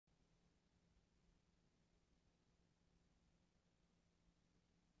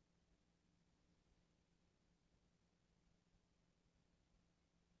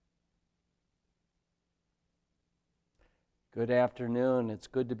Good afternoon. It's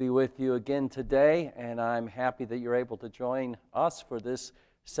good to be with you again today, and I'm happy that you're able to join us for this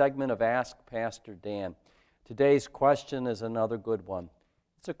segment of Ask Pastor Dan. Today's question is another good one.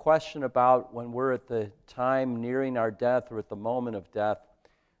 It's a question about when we're at the time nearing our death or at the moment of death,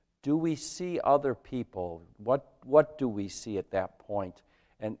 do we see other people? What do we see at that point?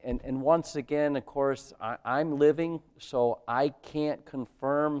 And once again, of course, I'm living, so I can't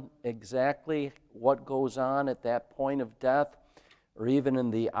confirm exactly what goes on at that point of death, or even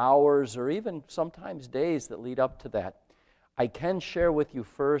in the hours, or even sometimes days that lead up to that. I can share with you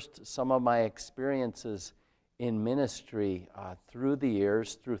first some of my experiences in ministry through the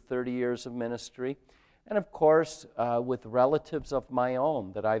years, through 30 years of ministry, and of course, with relatives of my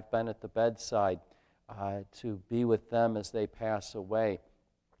own that I've been at the bedside to be with them as they pass away.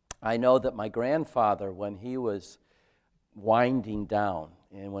 I know that my grandfather, when he was winding down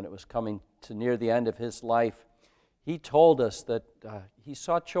and when it was coming to near the end of his life, he told us that he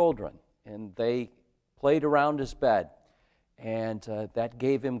saw children and they played around his bed, and that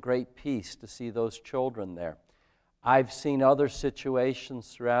gave him great peace to see those children there. I've seen other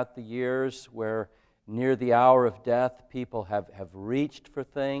situations throughout the years where near the hour of death, people have reached for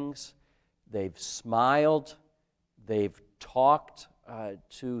things, they've smiled, they've talked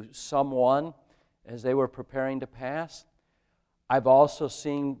to someone as they were preparing to pass. I've also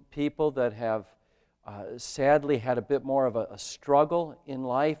seen people that have sadly had a bit more of a struggle in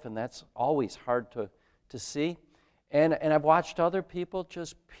life, and that's always hard to see. And I've watched other people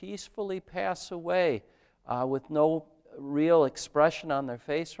just peacefully pass away with no real expression on their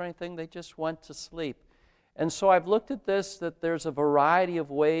face or anything. They just went to sleep. And so I've looked at this, that there's a variety of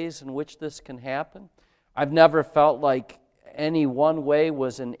ways in which this can happen. I've never felt like any one way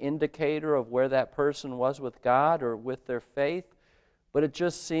was an indicator of where that person was with God or with their faith, but it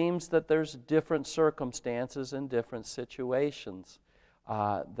just seems that there's different circumstances and different situations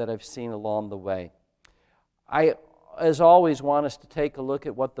that I've seen along the way. I, as always, want us to take a look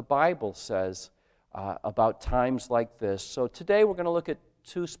at what the Bible says about times like this. So today we're going to look at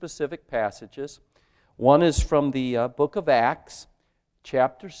two specific passages. One is from the book of Acts,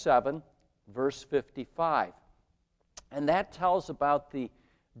 chapter 7, verse 55. And that tells about the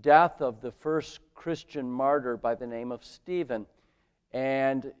death of the first Christian martyr by the name of Stephen.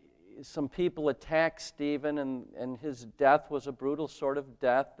 And some people attacked Stephen, and his death was a brutal sort of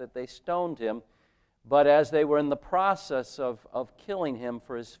death that they stoned him. But as they were in the process of killing him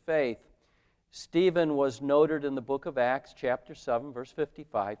for his faith, Stephen was noted in the book of Acts, chapter 7, verse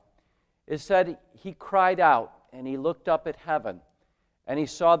 55. It said, he cried out, and he looked up at heaven. And he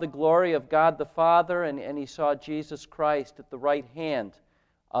saw the glory of God the Father, and he saw Jesus Christ at the right hand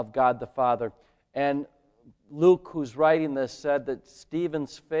of God the Father. And Luke, who's writing this, said that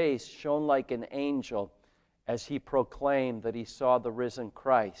Stephen's face shone like an angel as he proclaimed that he saw the risen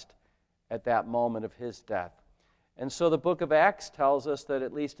Christ at that moment of his death. And so the book of Acts tells us that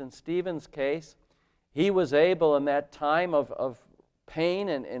at least in Stephen's case, he was able in that time of pain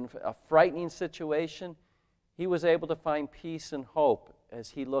and a frightening situation, he was able to find peace and hope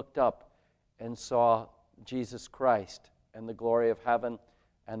as he looked up and saw Jesus Christ and the glory of heaven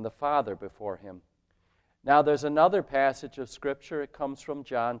and the Father before him. Now there's another passage of Scripture. It comes from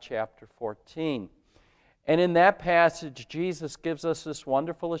John chapter 14. And in that passage, Jesus gives us this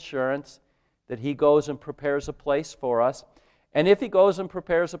wonderful assurance that he goes and prepares a place for us. And if he goes and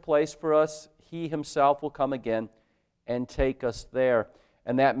prepares a place for us, he himself will come again and take us there.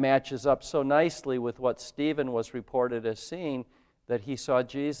 And that matches up so nicely with what Stephen was reported as seeing, that he saw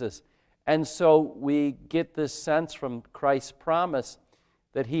Jesus. And so we get this sense from Christ's promise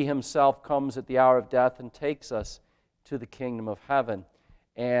that he himself comes at the hour of death and takes us to the kingdom of heaven.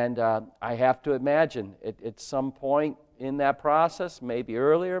 And I have to imagine at some point in that process, maybe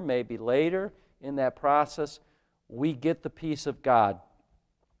earlier, maybe later in that process, we get the peace of God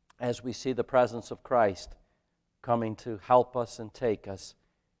as we see the presence of Christ coming to help us and take us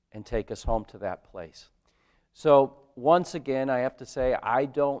home to that place. So once again, I have to say, I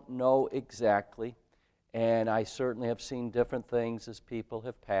don't know exactly, and I certainly have seen different things as people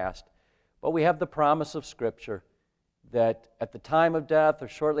have passed, but we have the promise of Scripture that at the time of death or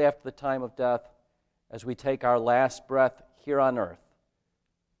shortly after the time of death, as we take our last breath here on earth,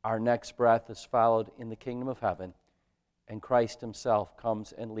 our next breath is followed in the kingdom of heaven, and Christ himself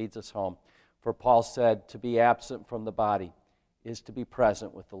comes and leads us home. For Paul said, to be absent from the body is to be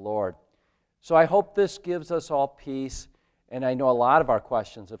present with the Lord. So I hope this gives us all peace, and I know a lot of our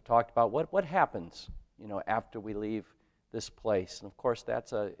questions have talked about what happens, after we leave this place. And of course,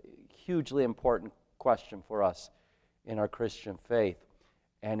 that's a hugely important question for us in our Christian faith.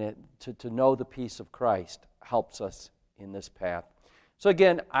 And to know the peace of Christ helps us in this path. So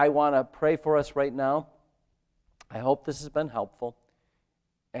again, I want to pray for us right now. I hope this has been helpful.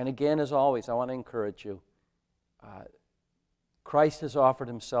 And again, as always, I want to encourage you. Christ has offered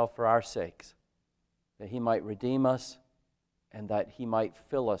himself for our sakes, that he might redeem us and that he might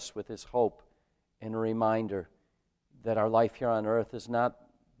fill us with his hope and a reminder that our life here on earth is not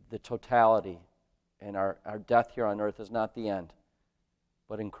the totality and our death here on earth is not the end.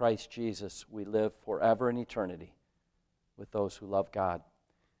 But in Christ Jesus, we live forever in eternity with those who love God.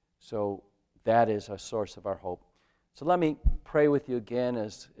 So that is a source of our hope. So let me pray with you again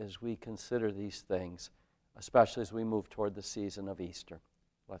as we consider these things, especially as we move toward the season of Easter.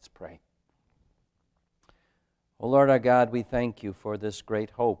 Let's pray. O Lord our God, we thank you for this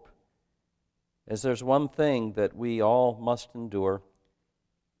great hope. As there's one thing that we all must endure,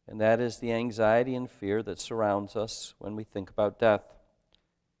 and that is the anxiety and fear that surrounds us when we think about death.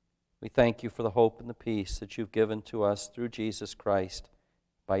 We thank you for the hope and the peace that you've given to us through Jesus Christ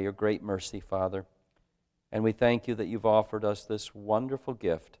by your great mercy, Father. And we thank you that you've offered us this wonderful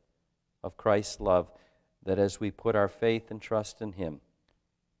gift of Christ's love, that as we put our faith and trust in him,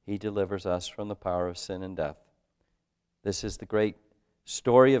 he delivers us from the power of sin and death. This is the great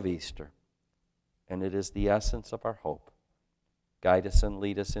story of Easter, and it is the essence of our hope. Guide us and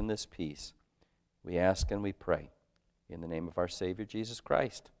lead us in this peace. We ask and we pray in the name of our Savior, Jesus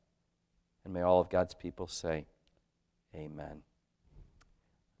Christ. And may all of God's people say, amen.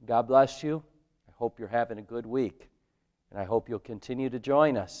 God bless you. I hope you're having a good week. And I hope you'll continue to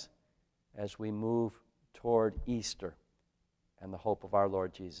join us as we move toward Easter and the hope of our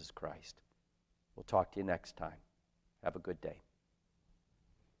Lord Jesus Christ. We'll talk to you next time. Have a good day.